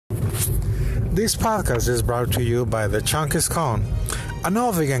This podcast is brought to you by The Chunky Scone, an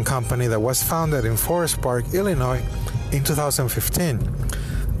all-vegan company that was founded in Forest Park, Illinois in 2015.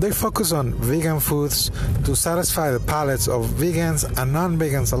 They focus on vegan foods to satisfy the palates of vegans and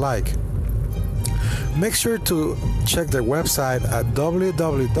non-vegans alike. Make sure to check their website at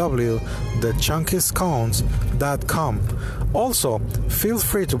www.thechunkyscones.com. Also, feel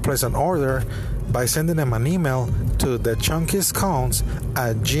free to place an order by sending them an email to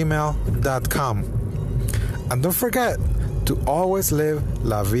thechunkyscones@gmail.com. And don't forget to always live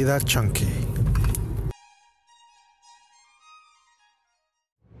La Vida Chunky.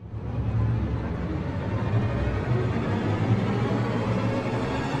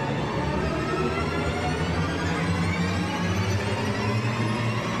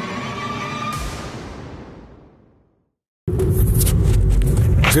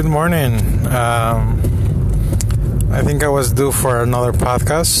 Good morning. I think I was due for another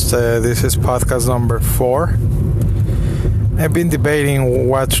podcast. This is podcast number 4. I've been debating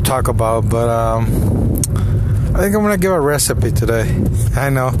what to talk about, but I think I'm going to give a recipe today. I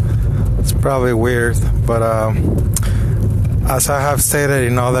know it's probably weird, but as I have stated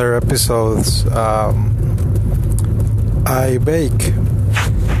in other episodes, I bake.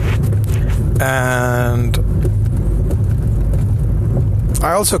 And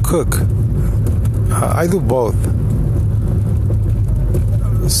I also cook. I do both.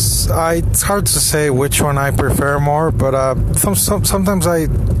 It's hard to say which one I prefer more, but sometimes I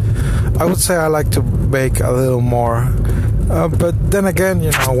would say I like to bake a little more. But then again,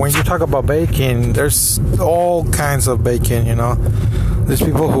 when you talk about baking, there's all kinds of baking. There's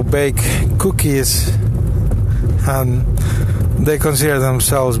people who bake cookies, and they consider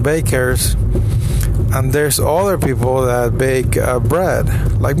themselves bakers. And there's other people that bake bread,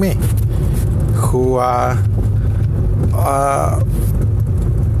 like me, who I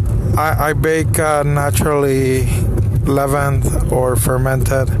bake naturally leavened or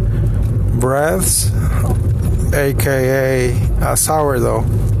fermented breads, aka sourdough,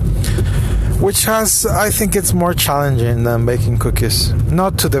 which I think it's more challenging than baking cookies.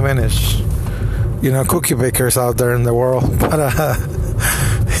 Not to diminish, cookie bakers out there in the world, but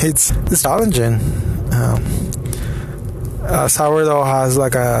it's challenging. Sourdough has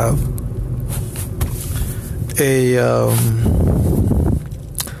like a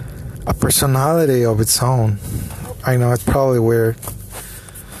personality of its own. I know it's probably weird,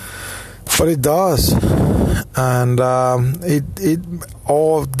 but it does, and it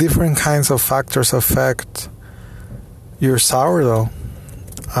all different kinds of factors affect your sourdough,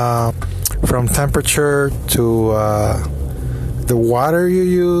 from temperature to the water you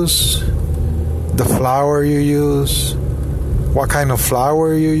use, the flour you use, what kind of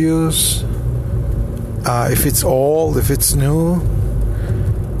flour you use, if it's old, if it's new,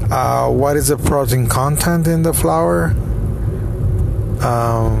 what is the protein content in the flour,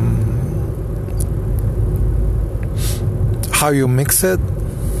 how you mix it,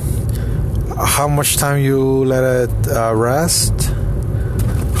 how much time you let it rest,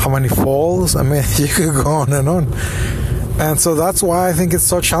 how many folds. I mean, you could go on and on. And so that's why I think it's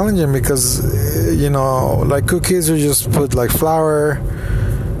so challenging, because, like cookies, you just put like flour,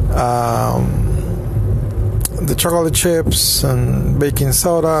 the chocolate chips, and baking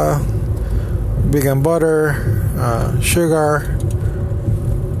soda, vegan butter, sugar,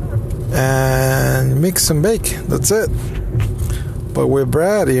 and mix and bake. That's it. But with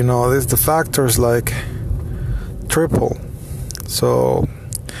bread, there's the factors like triple. So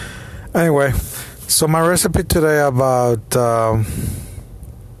anyway, so my recipe today about, I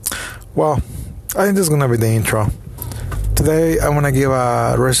think this is going to be the intro. Today I'm going to give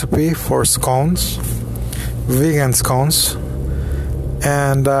a recipe for scones, vegan scones,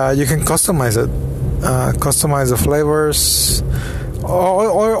 and you can customize it, customize the flavors.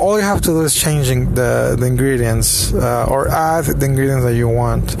 All you have to do is changing the ingredients, or add the ingredients that you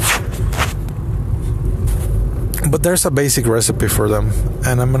want. But there's a basic recipe for them,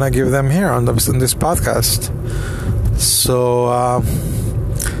 and I'm gonna give them here on this podcast. So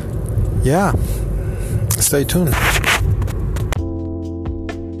stay tuned.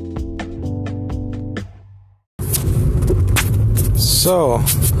 So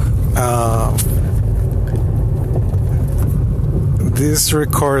this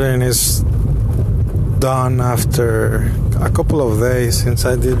recording is done after a couple of days since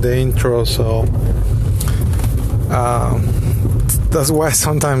I did the intro, so that's why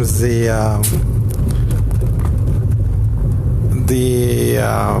sometimes the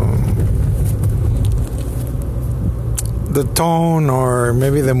tone or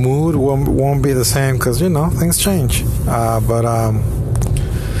maybe the mood won't be the same, because things change. But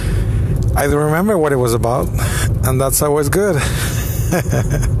I don't remember what it was about, and that's always good.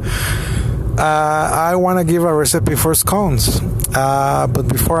 I want to give a recipe for scones, but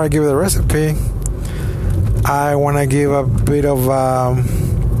before I give the recipe, I want to give a bit of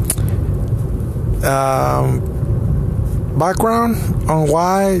background on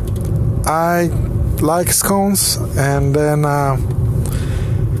why I like scones, and then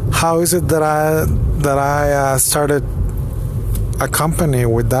how is it that I started a company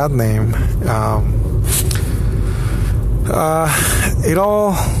with that name. It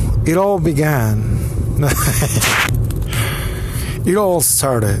all began. It all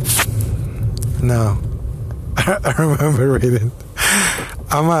started. No, I remember reading.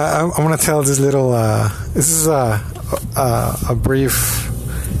 I'm gonna tell this little. This is a brief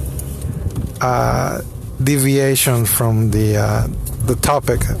deviation from the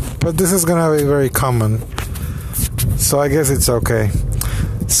topic, but this is gonna be very common, so I guess it's okay.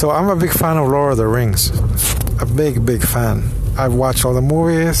 So I'm a big fan of Lord of the Rings, a big fan. I've watched all the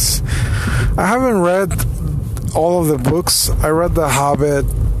movies. I haven't read all of the books. I read The Hobbit.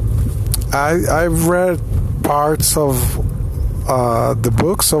 I've read parts of the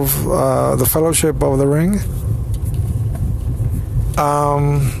books of the Fellowship of the Ring.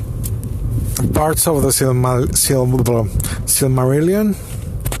 Parts of the Silmarillion,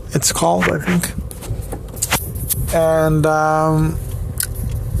 it's called, I think. And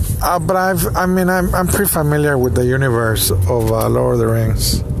but I'm pretty familiar with the universe of Lord of the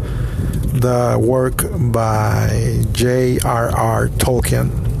Rings, the work by J.R.R.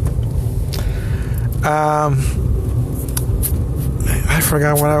 Tolkien. I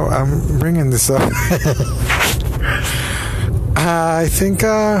forgot what I'm bringing this up. I think.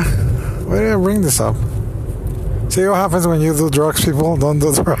 Why did I bring this up? See what happens when you do drugs, people? Don't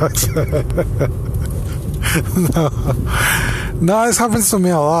do drugs. No, this happens to me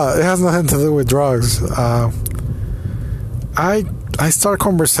a lot. It has nothing to do with drugs. I start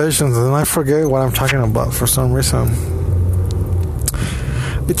conversations and I forget what I'm talking about for some reason.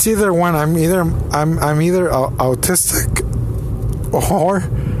 It's either one. I'm either autistic, or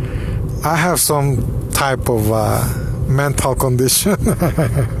I have some type of mental condition.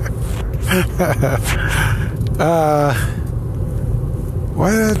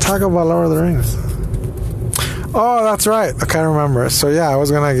 Why did I talk about Lord of the Rings? Oh, that's right. I can't remember. So yeah, I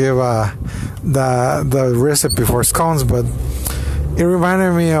was gonna give the recipe for scones, but it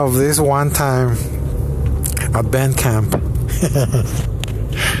reminded me of this one time at band camp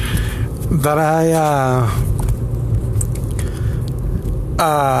that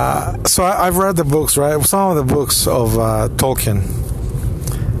I've read the books, right? Some of the books of Tolkien.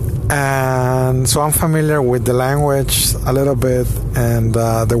 And so I'm familiar with the language a little bit, and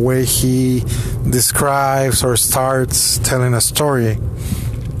the way he describes or starts telling a story.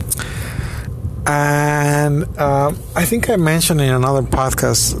 And I think I mentioned in another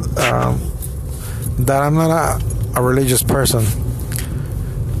podcast that I'm not a religious person.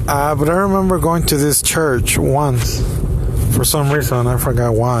 But I remember going to this church once for some reason. I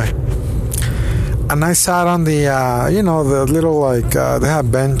forgot why. And I sat on the, the little, they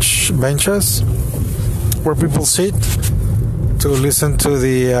have benches where people sit to listen to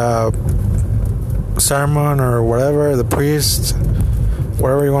the sermon or whatever, the priest,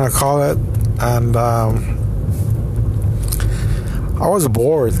 whatever you want to call it. And I was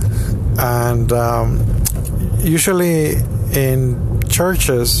bored. And usually in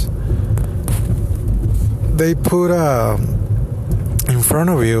churches, they put in front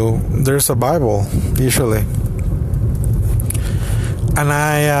of you, there's a Bible, usually. And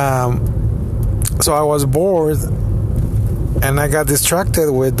so I was bored, and I got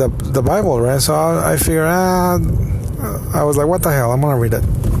distracted with the Bible, right? So I figured, I was like, what the hell, I'm gonna read it.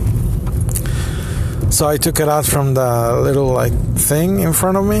 So I took it out from the little thing in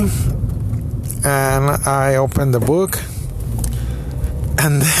front of me, and I opened the book,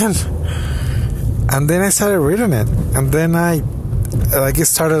 and then I started reading it, and then it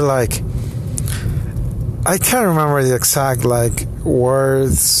started I can't remember the exact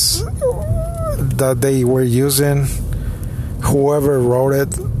words that they were using, whoever wrote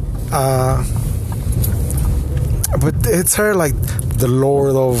it, but it started the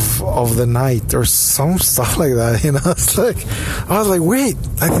Lord of the Night or some stuff like that, It's I was like, wait,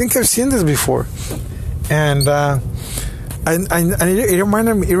 I think I've seen this before. And it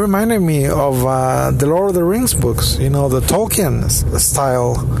reminded me of the Lord of the Rings books, the Tolkien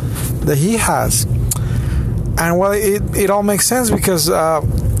style that he has. And well, it all makes sense because I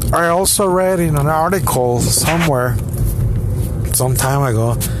also read in an article somewhere some time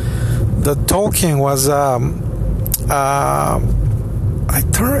ago that Tolkien was I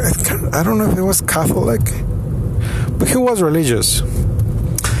don't know if he was Catholic, but he was religious.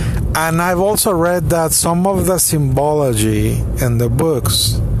 And I've also read that some of the symbology in the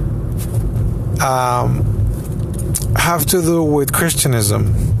books have to do with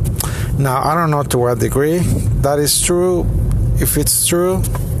Christianism. Now, I don't know to what degree that is true. If it's true,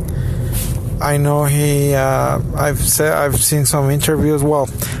 I know I've seen some interviews. Well,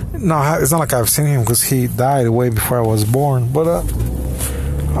 no, it's not like I've seen him because he died way before I was born. But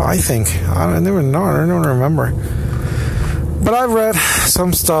I don't even know. I don't even remember. But I've read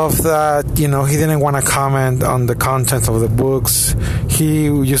some stuff that, he didn't want to comment on the content of the books. He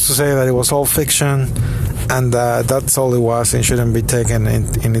used to say that it was all fiction and that's all it was and shouldn't be taken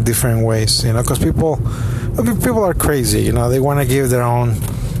in different ways, because people are crazy, they want to give their own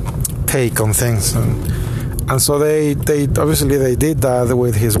take on things. And so they obviously they did that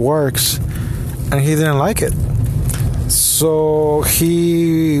with his works and he didn't like it. So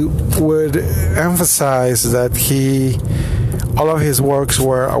he would emphasize that all of his works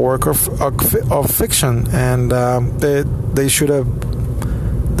were a work of fiction, and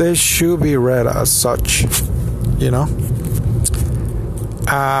they should be read as such,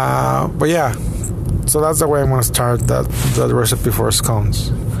 But yeah, so that's the way I'm gonna start that recipe for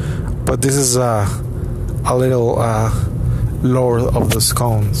scones. But this is a little Lord of the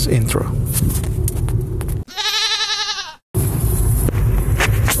Scones intro.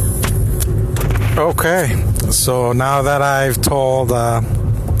 Okay, so now that I've told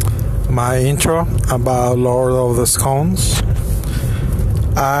my intro about Lord of the Scones,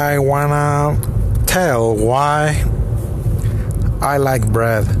 I wanna tell why I like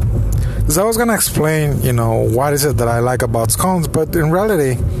bread. Because I was gonna explain, what is it that I like about scones, but in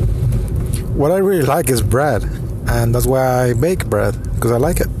reality, what I really like is bread, and that's why I bake bread, because I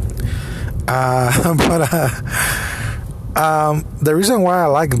like it. The reason why I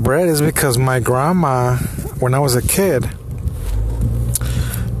like bread is because my grandma, when I was a kid,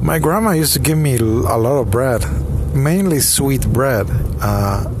 my grandma used to give me a lot of bread, mainly sweet bread,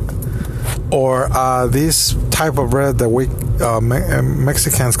 or this type of bread that we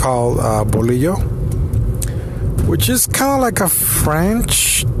Mexicans call bolillo, which is kind of like a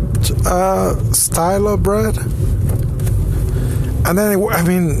French style of bread. And then,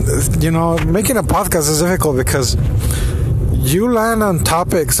 making a podcast is difficult because you land on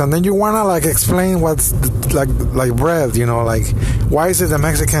topics and then you want to explain what's like bread, why is it that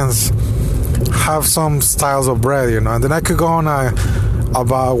Mexicans have some styles of bread, and then I could go on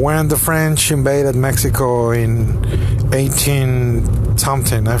about when the French invaded Mexico in 18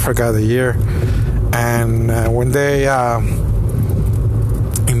 something, I forgot the year, and when they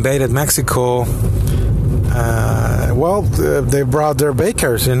invaded Mexico, they brought their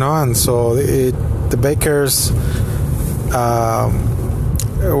bakers, and so the bakers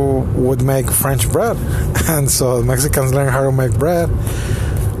would make French bread, and so Mexicans learned how to make bread,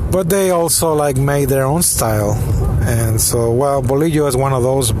 but they also made their own style, and so bolillo is one of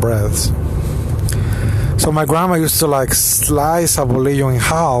those breads. So my grandma used to slice a bolillo in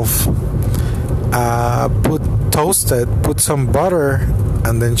half, toast it, put some butter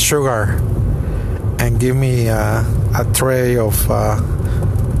and then sugar, and give me a tray of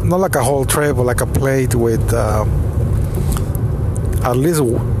not like a whole tray, but like a plate with at least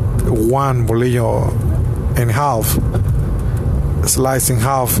one bolillo in half, sliced in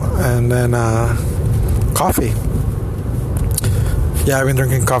half, and then coffee. Yeah, I've been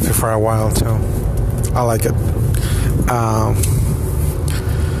drinking coffee for a while too. I like it.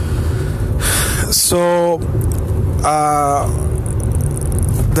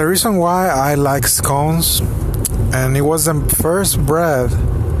 The reason why I like scones, and it was the first bread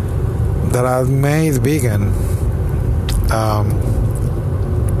that I made vegan.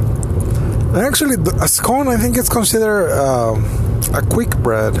 Actually, a scone, I think it's considered a quick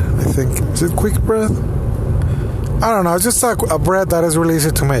bread. I think, is it quick bread? I don't know. It's just a bread that is really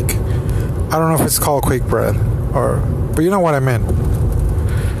easy to make. I don't know if it's called quick bread, but you know what I mean.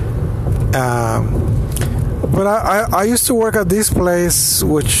 But I used to work at this place,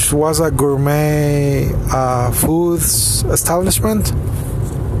 which was a gourmet foods establishment,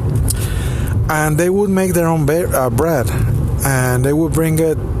 and they would make their own bread, and they would bring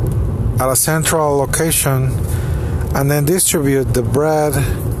it at a central location, and then distribute the bread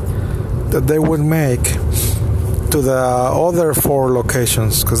that they would make to the other 4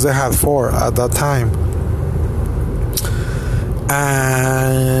 locations, because they had 4 at that time.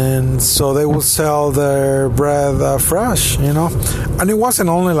 And so they would sell their bread fresh, and it wasn't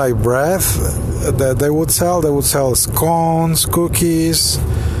only bread that they would sell. They would sell scones, cookies,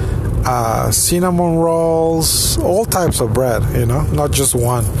 cinnamon rolls, all types of bread, not just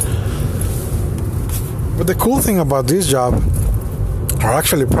one. But the cool thing about this job, or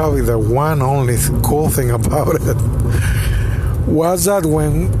actually probably the one only cool thing about it, was that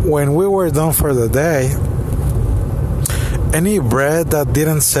when we were done for the day, any bread that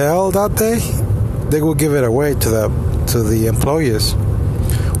didn't sell that day, they would give it away to the employees,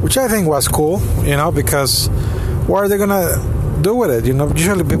 which I think was cool, because what are they gonna do with it?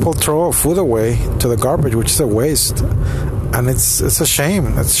 Usually people throw food away to the garbage, which is a waste, and it's a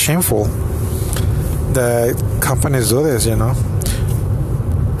shame. It's shameful that companies do this.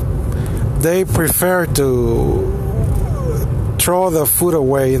 They prefer to throw the food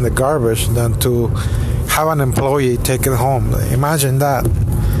away in the garbage than to have an employee take it home. Imagine that,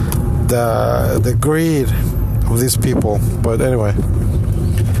 the greed of these people. But anyway,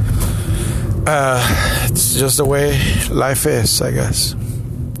 it's just the way life is, I guess.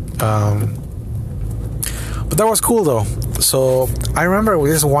 But that was cool though. So I remember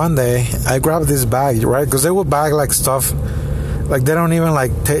this one day I grabbed this bag, right? Because they would bag like stuff, like they don't even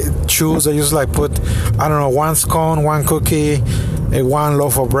like choose. They just like put, I don't know, one scone, one cookie, one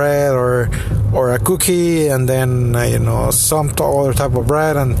loaf of bread, or a cookie, and then some other type of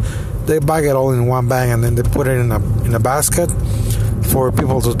bread, and they bag it all in one bag, and then they put it in a basket for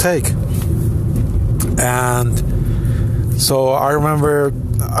people to take. And so I remember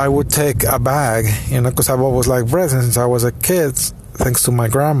I would take a bag, because I've always liked bread since I was a kid, thanks to my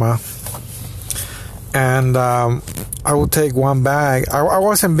grandma. And I would take one bag. I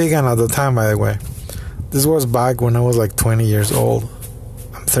wasn't vegan at the time, by the way. This was back when I was like 20 years old.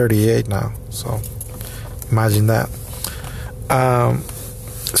 I'm 38 now, so imagine that.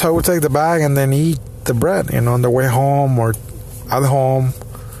 So I would take the bag and then eat the bread, on the way home or at home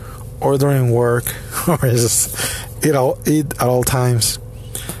or during work, or just eat at all times.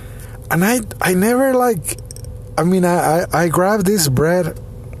 And I never I grabbed this bread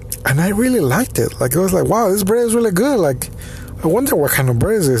and I really liked it. Like, I was like, wow, this bread is really good. Like, I wonder what kind of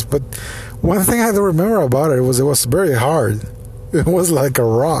bread is this. But one thing I do remember about it was very hard. It was like a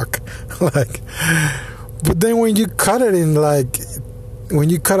rock. But then when you cut it when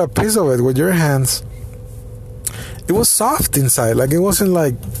you cut a piece of it with your hands, it was soft inside. Like, it wasn't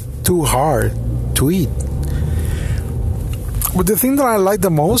too hard to eat. But the thing that I liked the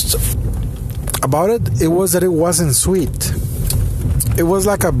most about it was that it wasn't sweet. It was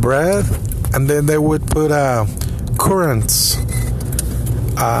like a bread, and then they would put currants.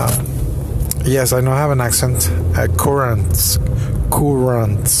 Yes, I know I have an accent. Currants,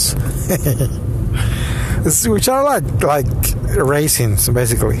 which are like raisins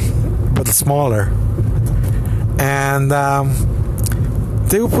basically, but smaller. And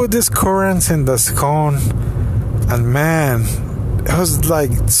they would put these currants in the scone, and man, it was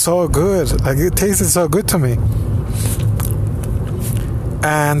so good. It tasted so good to me.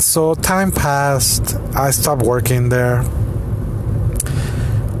 And so time passed. I stopped working there,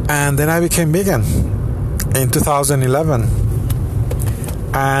 and then I became vegan in 2011.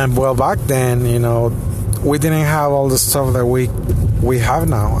 And well, back then, we didn't have all the stuff that we have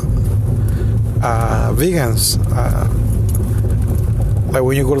now. Vegans, like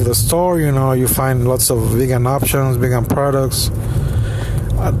when you go to the store, you find lots of vegan options, vegan products.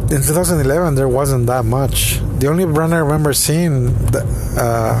 In 2011, there wasn't that much. The only brand I remember seeing in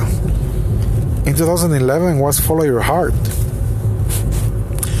 2011 was Follow Your Heart.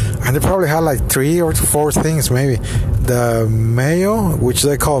 And they probably had 3 or 4 things, maybe. The mayo, which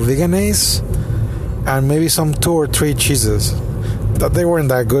they call Vegenaise, and maybe some 2 or 3 cheeses. That they weren't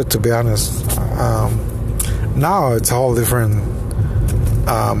that good, to be honest. Now it's a whole different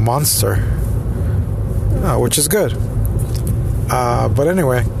monster, which is good. But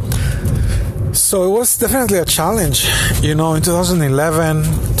anyway, so it was definitely a challenge, in 2011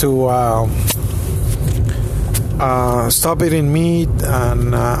 to stop eating meat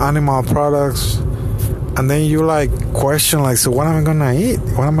and animal products. And then you question so what am I gonna eat?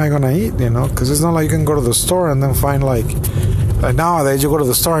 What am I gonna eat? Because it's not like you can go to the store and then find like nowadays you go to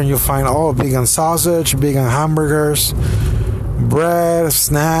the store and you find vegan sausage, vegan hamburgers, bread,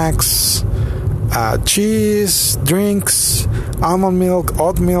 snacks, cheese, drinks, almond milk,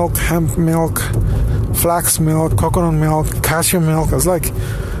 oat milk, hemp milk, flax milk, coconut milk, cashew milk. It's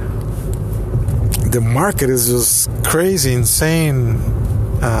the market is just crazy, insane,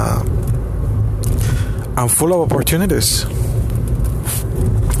 and full of opportunities.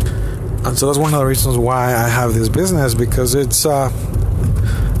 And so that's one of the reasons why I have this business, because it's a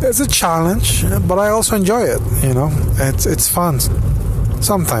challenge, but I also enjoy it. It's fun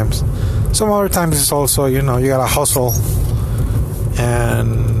sometimes. Some other times it's also you gotta hustle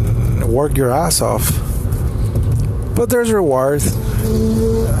and work your ass off. But there's reward,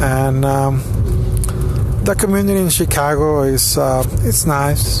 and the community in Chicago is it's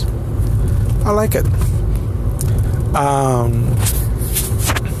nice. I like it.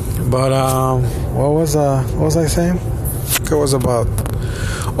 But what was I saying? It was about.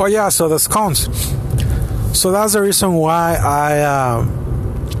 Oh yeah, so the scones. So that's the reason why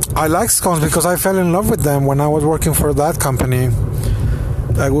I like scones, because I fell in love with them when I was working for that company.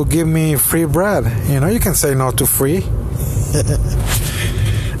 That would give me free bread. You can say no to free.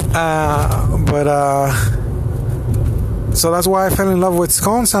 So that's why I fell in love with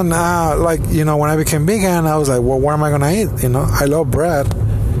scones. And when I became vegan, I was like, well, what am I gonna eat? I love bread.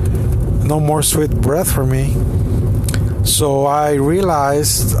 No more sweet bread for me. So I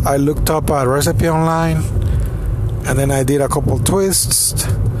realized, I looked up a recipe online, and then I did a couple twists,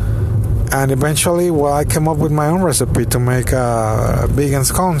 and eventually, I came up with my own recipe to make vegan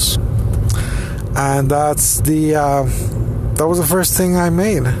scones. And that was the first thing I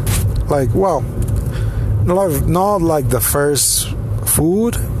made. Not like the first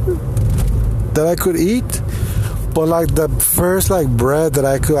food that I could eat, but like the first bread that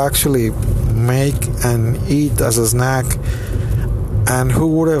I could actually make and eat as a snack. And who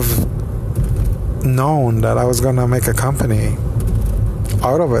would have known that I was gonna make a company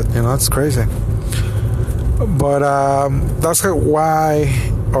out of it? It's crazy. But that's why,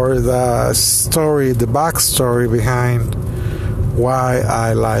 or the backstory behind why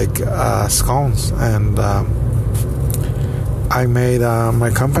I like scones, and I made my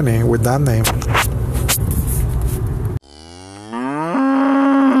company with that name.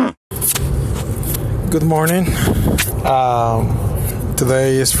 Good morning.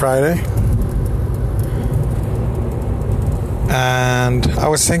 Today is Friday, and I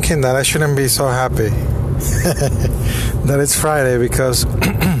was thinking that I shouldn't be so happy that it's Friday, because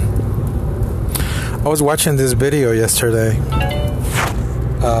I was watching this video yesterday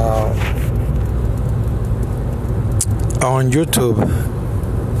on YouTube.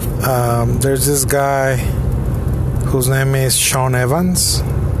 There's this guy whose name is Sean Evans,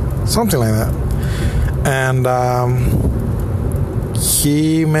 something like that, and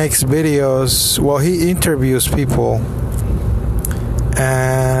he makes videos. He interviews people,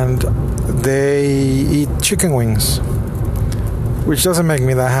 and they eat chicken wings, which doesn't make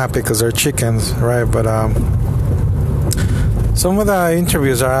me that happy because they're chickens, right? But some of the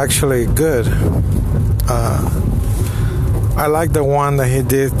interviews are actually good. I like the one that he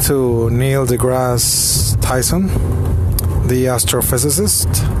did to Neil deGrasse Tyson, the astrophysicist.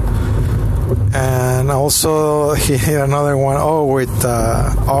 And also he did another one, with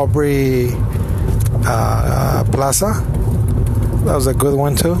Aubrey Plaza. That was a good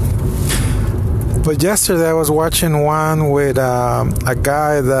one too. But yesterday I was watching one with a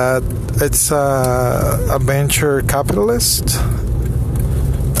guy that it's a venture capitalist,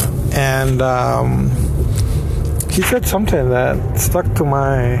 and he said something that stuck to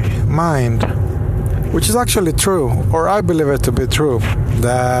my mind, which is actually true, or I believe it to be true,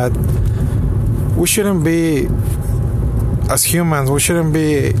 that we shouldn't be, as humans, we shouldn't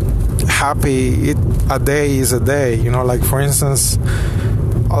be happy. A day is a day, like for instance,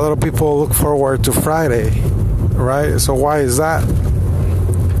 a lot of people look forward to Friday, right? So why is that?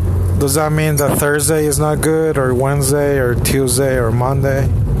 Does that mean that Thursday is not good, or Wednesday, or Tuesday, or Monday?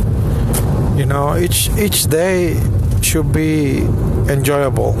 Each day should be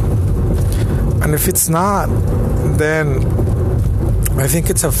enjoyable. And if it's not, then I think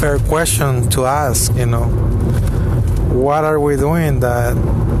it's a fair question to ask, what are we doing that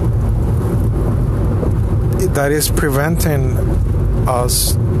is preventing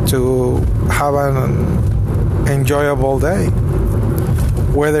us to have an enjoyable day,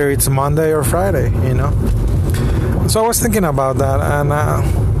 whether it's Monday or Friday, So I was thinking about that, and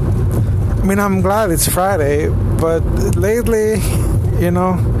I'm glad it's Friday, but lately,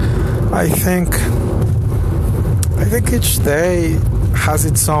 I think each day has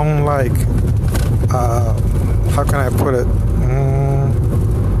its own, how can I put it,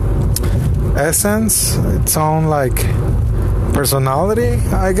 essence, its own personality,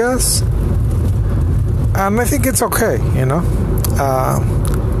 I guess. And I think it's okay,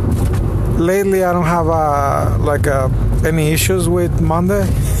 lately I don't have any issues with Monday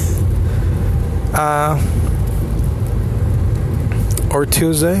or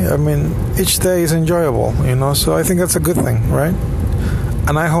Tuesday. Each day is enjoyable, so I think that's a good thing, right?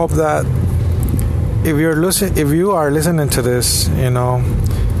 And I hope that if you are listening to this,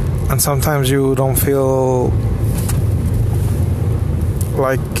 and sometimes you don't feel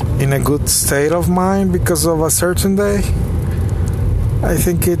in a good state of mind because of a certain day, I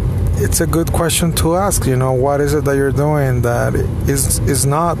think it's a good question to ask. What is it that you're doing that is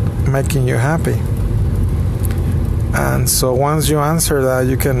not making you happy? And so once you answer that,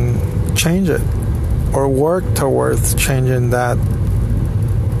 you can change it or work towards changing that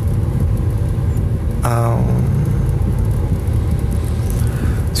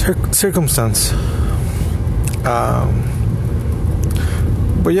circumstance.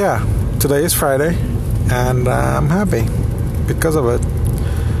 But yeah, today is Friday, and I'm happy because of it.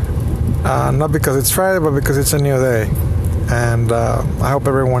 Not because it's Friday, but because it's a new day. And I hope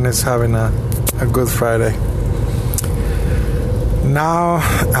everyone is having a good Friday. Now,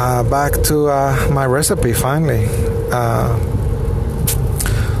 back to my recipe, finally.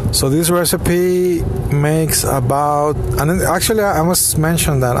 So this recipe makes about... And actually, I must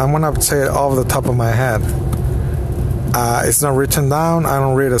mention that I'm going to say it off the top of my head. It's not written down. I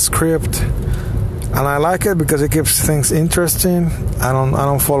don't read a script. And I like it because it keeps things interesting. I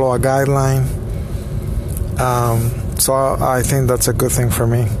don't follow a guideline. So I think that's a good thing for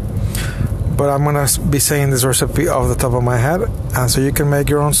me. But I'm going to be saying this recipe off the top of my head. And so you can make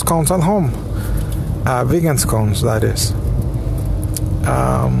your own scones at home. Vegan scones, that is.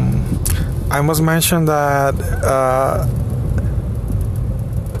 I must mention that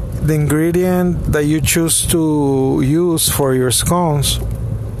the ingredient that you choose to use for your scones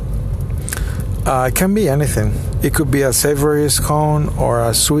can be anything. It could be a savory scone or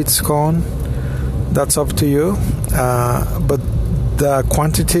a sweet scone. That's up to you. But the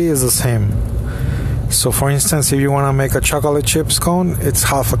quantity is the same. So for instance, if you want to make a chocolate chip scone, it's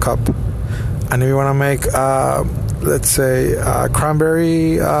half a cup. And if you want to make, let's say, a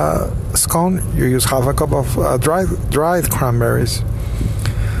cranberry scone, you use half a cup of dried cranberries.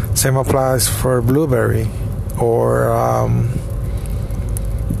 Same applies for blueberry or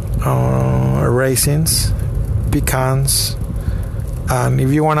raisins, pecans. And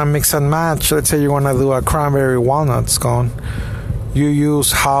if you want to mix and match, let's say you want to do a cranberry walnut scone, you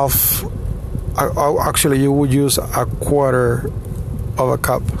use half. Actually, you would use a quarter of a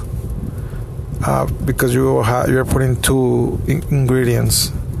cup because you're putting two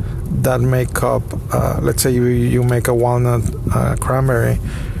ingredients that make up. Let's say you make a walnut cranberry,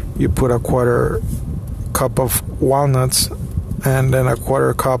 you put a quarter cup of walnuts and then a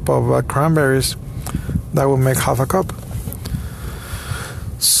quarter cup of cranberries. That would make half a cup.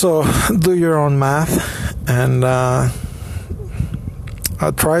 So do your own math and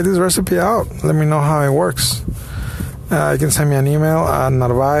try this recipe out. Let me know how it works. You can send me an email at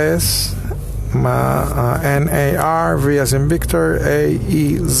Narvaez, N-A-R-V as in Victor,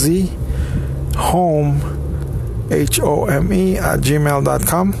 A-E-Z, home, H-O-M-E at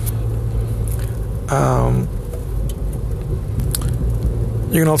gmail.com.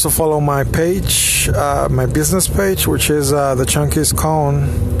 You can also follow my page, my business page, which is The Chunky Scone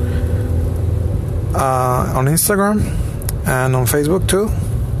on Instagram and on Facebook too.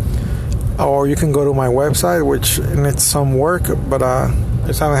 Or you can go to my website, which needs some work, but I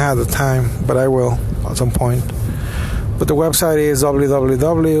just haven't had the time, but I will at some point. But the website is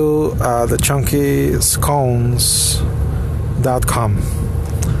www.thechunkyscones.com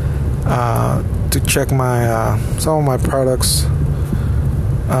to check my some of my products.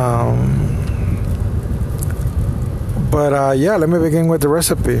 Yeah, let me begin with the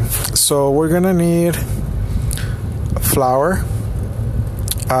recipe. So we're gonna need flour,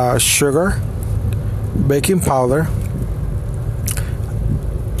 sugar, baking powder,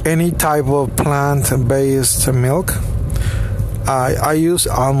 any type of plant-based milk. I use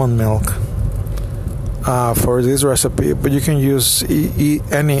almond milk for this recipe, but you can use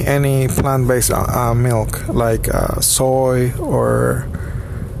any plant-based milk like soy or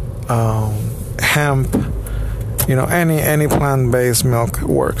hemp. Any plant-based milk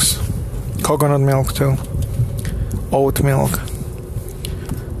works. Coconut milk too. Oat milk.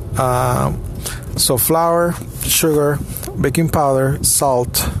 So flour, sugar, baking powder,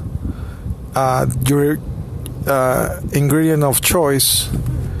 salt. Your ingredient of choice.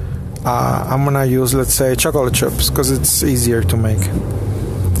 I'm gonna use, let's say, chocolate chips because it's easier to make.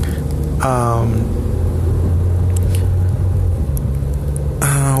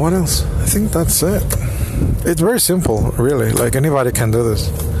 What else? I think that's it. It's very simple, really. Like anybody can do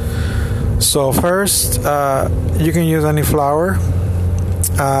this. So first, you can use any flour.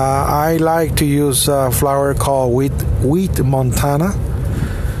 I like to use flour called Wheat Montana.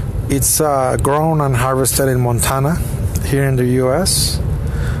 It's grown and harvested in Montana, here in the U.S.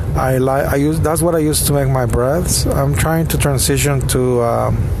 That's what I use to make my breads. I'm trying to transition to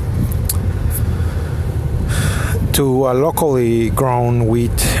to locally grown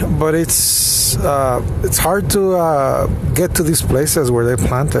wheat, but it's hard to get to these places where they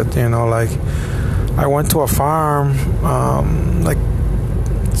plant it. Like I went to a farm like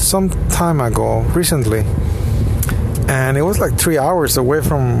some time ago, recently, and it was like 3 hours away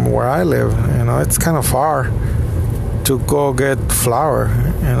from where I live. It's kind of far to go get flour.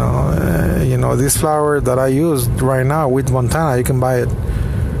 This flour that I use right now, Wheat Montana, you can buy it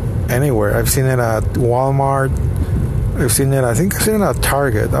anywhere. I've seen it at Walmart. I think I've seen it at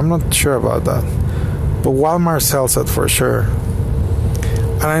Target. I'm not sure about that, but Walmart sells it for sure.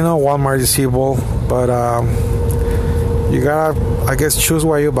 And I know Walmart is evil, but you gotta, I guess, choose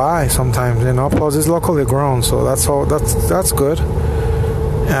what you buy sometimes. Plus it's locally grown, so that's all. That's good.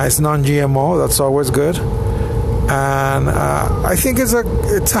 It's non-GMO. That's always good. And I think it's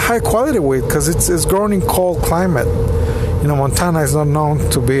a high quality wheat because it's grown in cold climate. Montana is not known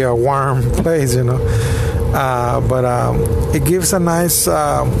to be a warm place. But it gives a nice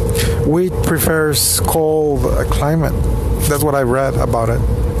wheat prefers cold climate. That's what I read about it.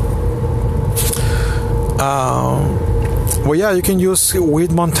 Well, yeah, you can use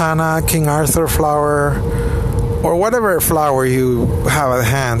Wheat Montana, King Arthur flour, or whatever flour you have at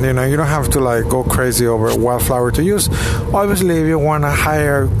hand. You don't have to go crazy over what flour to use. Obviously, if you want a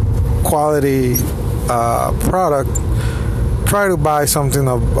higher quality product, try to buy something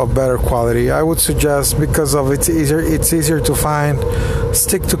of better quality. I would suggest, because of it's easier to find,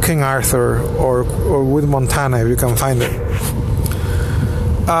 stick to King Arthur or Wheat Montana if you can find it.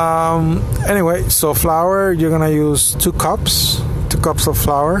 Anyway, so flour, you're gonna use 2 cups of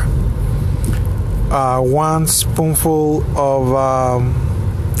flour, 1 spoonful of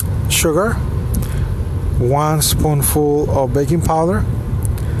sugar, 1 spoonful of baking powder,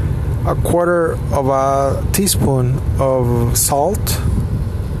 1/4 of a teaspoon of salt,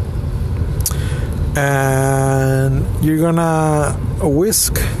 and you're gonna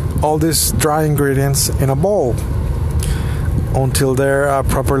whisk all these dry ingredients in a bowl until they're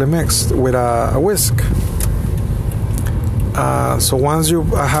properly mixed with a whisk. So once you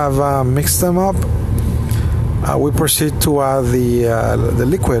have mixed them up, we proceed to add the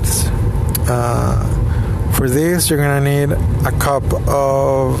liquids. For this, you're gonna need a cup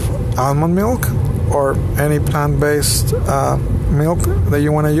of almond milk or any plant-based milk that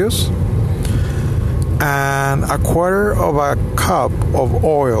you want to use, and 1/4 of a cup of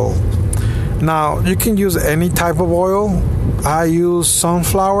oil. Now, you can use any type of oil. I use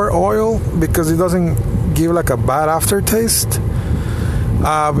sunflower oil because it doesn't give a bad aftertaste.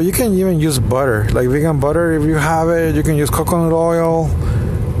 But you can even use butter, like vegan butter if you have it. You can use coconut oil,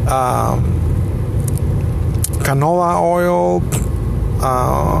 canola oil,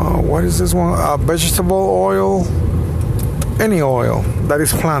 what is this one? Vegetable oil. Any oil that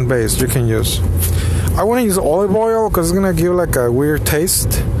is plant-based you can use. I want to use olive oil because it's going to give a weird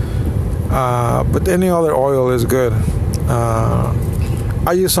taste. But any other oil is good.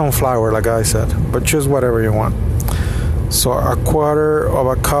 I use sunflower, like I said, but choose whatever you want. So 1/4 of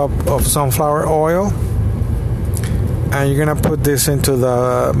a cup of sunflower oil, and you're gonna put this into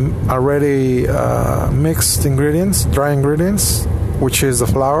the already mixed ingredients, dry ingredients, which is the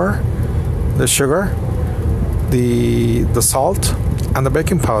flour, the sugar, the salt, and the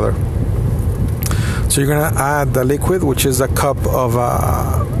baking powder. So you're gonna add the liquid, which is a cup of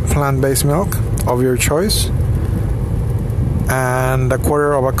plant-based milk of your choice, and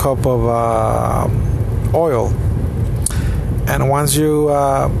 1/4 of a cup of oil. And once you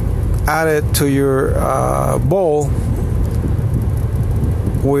add it to your bowl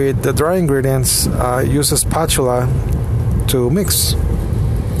with the dry ingredients, use a spatula to mix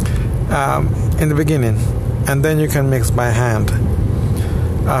in the beginning, and then you can mix by hand.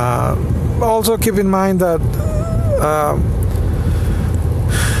 Also keep in mind that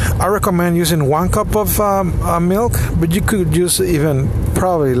I recommend using 1 cup of milk, but you could use even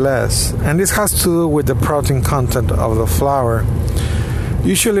probably less. And this has to do with the protein content of the flour.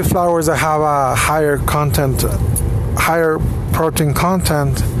 Usually flours that have a higher protein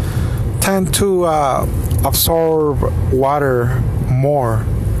content tend to absorb water more.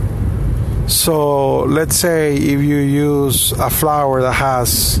 So let's say if you use a flour that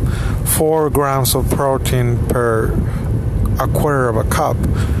has 4 grams of protein per 1/4 of a cup,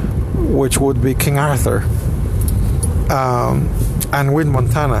 which would be King Arthur, and Wheat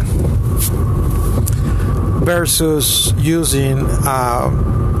Montana, versus using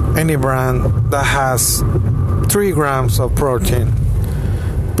any brand that has 3 grams of protein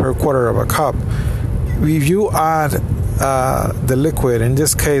per 1/4 of a cup. If you add the liquid, in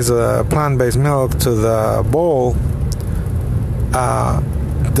this case plant-based milk, to the bowl,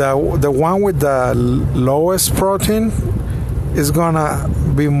 the one with the lowest protein is gonna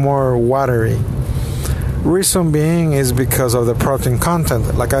be more watery. Reason being is because of the protein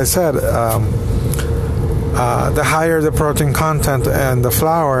content. Like I said, the higher the protein content and the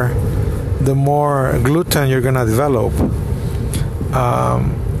flour, the more gluten you're gonna develop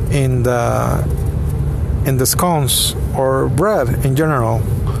in the scones or bread in general.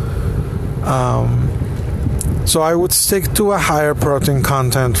 So I would stick to a higher protein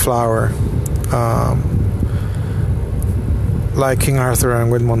content flour, like King Arthur and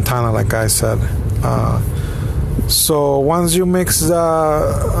with Montana, like I said. So once you mix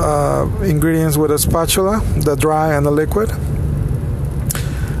the ingredients with a spatula, the dry and the liquid,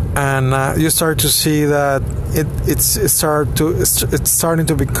 and you start to see that it's starting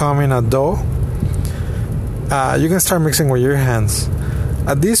to become in a dough, you can start mixing with your hands.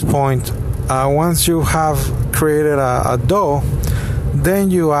 At this point, once you have created a dough,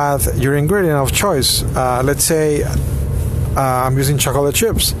 then you add your ingredient of choice. Let's say I'm using chocolate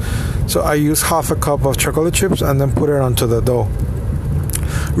chips. So I use half a cup of chocolate chips and then put it onto the dough.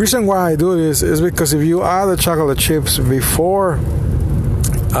 Reason why I do this is because if you add the chocolate chips before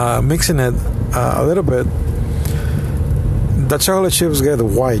mixing it a little bit, the chocolate chips get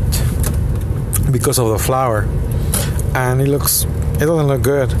white because of the flour, and it doesn't look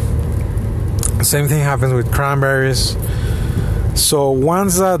good. Same thing happens with cranberries. So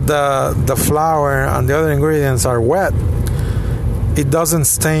once that the flour and the other ingredients are wet, it doesn't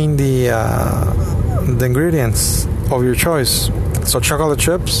stain the ingredients of your choice. So chocolate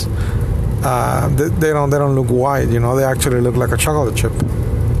chips, they don't look white. They actually look like a chocolate chip.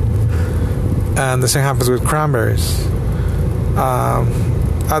 And the same happens with cranberries.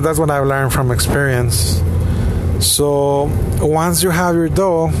 That's what I've learned from experience. So once you have your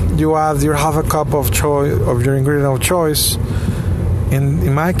dough, you add your half a cup of your ingredient of choice.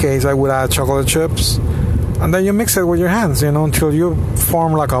 In my case, I would add chocolate chips, and then you mix it with your hands, until you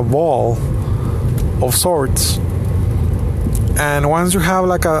form like a ball of sorts. And once you have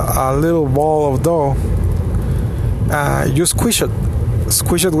like a little ball of dough, you squish it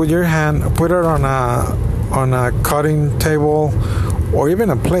with your hand, put it on a cutting table or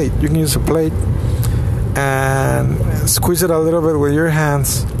even a plate. You can use a plate and squeeze it a little bit with your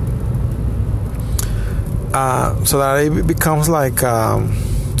hands, so that it becomes like kind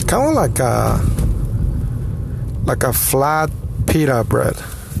of like a flat pita bread.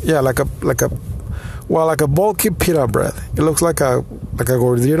 Yeah, like a bulky pita bread. It looks like a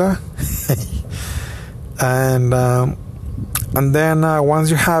gordita. and then once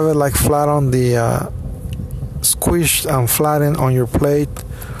you have it like flat on the squished and flattened on your plate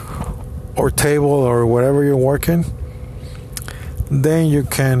or table or wherever you're working, then you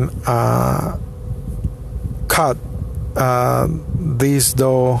can cut this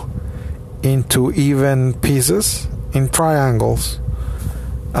dough into even pieces, in triangles.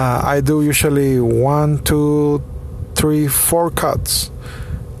 I do usually 1, 2, 3, 4 cuts,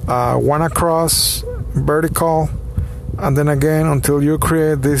 one across, vertical, and then again until you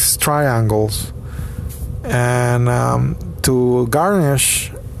create these triangles. And to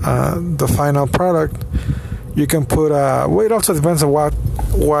garnish the final product, you can put it also depends on what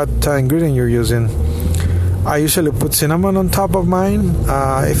ingredient you're using. I usually put cinnamon on top of mine.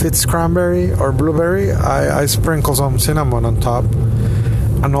 If it's cranberry or blueberry, I sprinkle some cinnamon on top,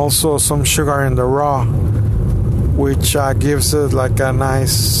 and also some sugar in the raw, which gives it like a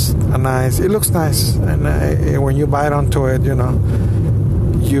nice. It looks nice, and when you bite onto it,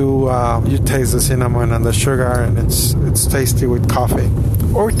 you taste the cinnamon and the sugar, and it's tasty with coffee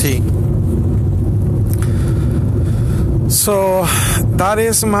or tea. So that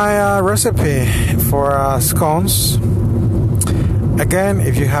is my recipe for scones. Again,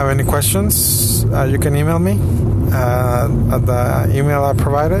 if you have any questions, you can email me at the email I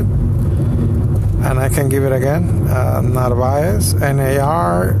provided, and I can give it again. Narvaez,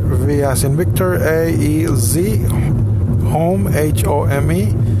 NARV as in Victor, AEZ, home,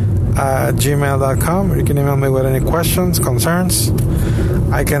 HOME, gmail.com. You can email me with any questions, concerns.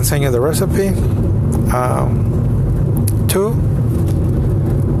 I can send you the recipe too,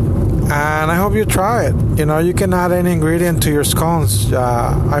 and I hope you try it. You can add any ingredient to your scones.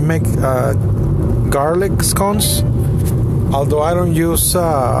 I make garlic scones, although I don't use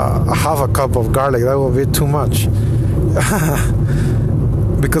half a cup of garlic. That will be too much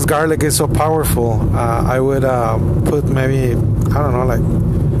because garlic is so powerful. I would put maybe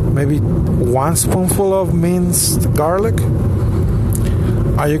 1 spoonful of minced garlic.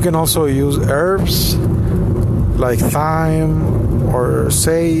 You can also use herbs like thyme or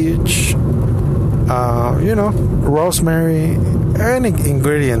sage rosemary, any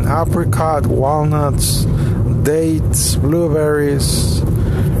ingredient, apricot, walnuts, dates, blueberries.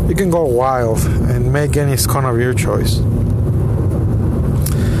 You can go wild and make any scone of your choice.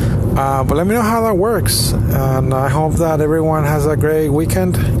 But let me know how that works, and I hope that everyone has a great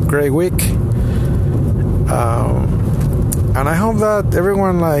weekend, great week, and I hope that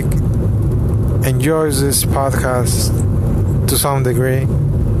everyone enjoys this podcast to some degree.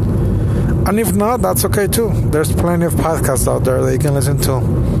 And if not, that's okay too. There's plenty of podcasts out there that you can listen to.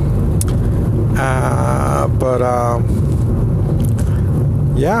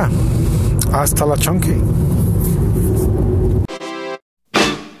 Yeah, hasta la chunky.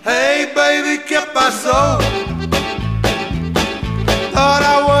 Hey baby, ¿qué pasó? Thought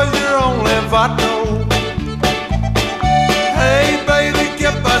I was your only vato. Hey baby, ¿qué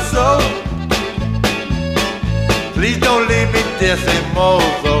pasó? Please don't leave me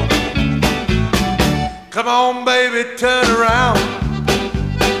decimoso. Come on baby, turn around.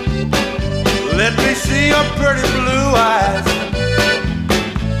 Let me see your pretty blue eyes.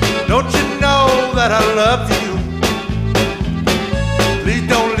 Don't you know that I love you? Please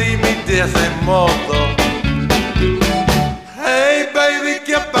don't leave me decimoso. Hey baby,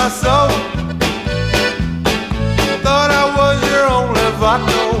 ¿qué pasó? Thought I was your only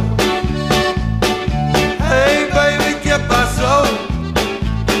vato. Hey baby, ¿qué pasó?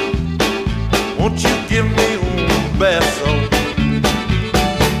 Won't you give me un beso?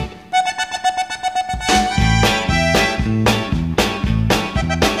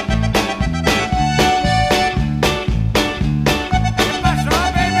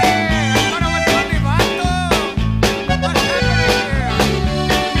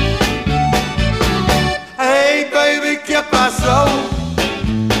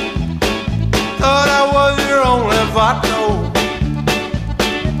 Thought I was your only vato.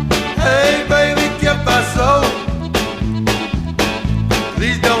 Hey baby, ¿qué pasó?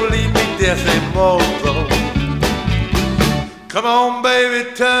 Please don't leave me decimoso. Come on baby,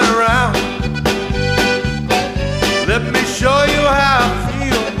 turn around. Let me show you how I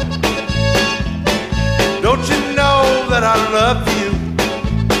feel. Don't you know that I love you?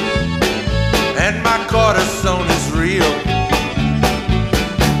 And my corazón is real.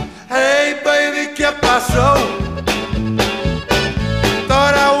 Hey baby, ¿qué pasó?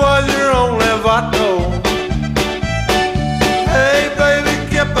 Thought I was your only vato. Hey baby,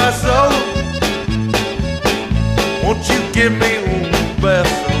 ¿qué pasó? Won't you give me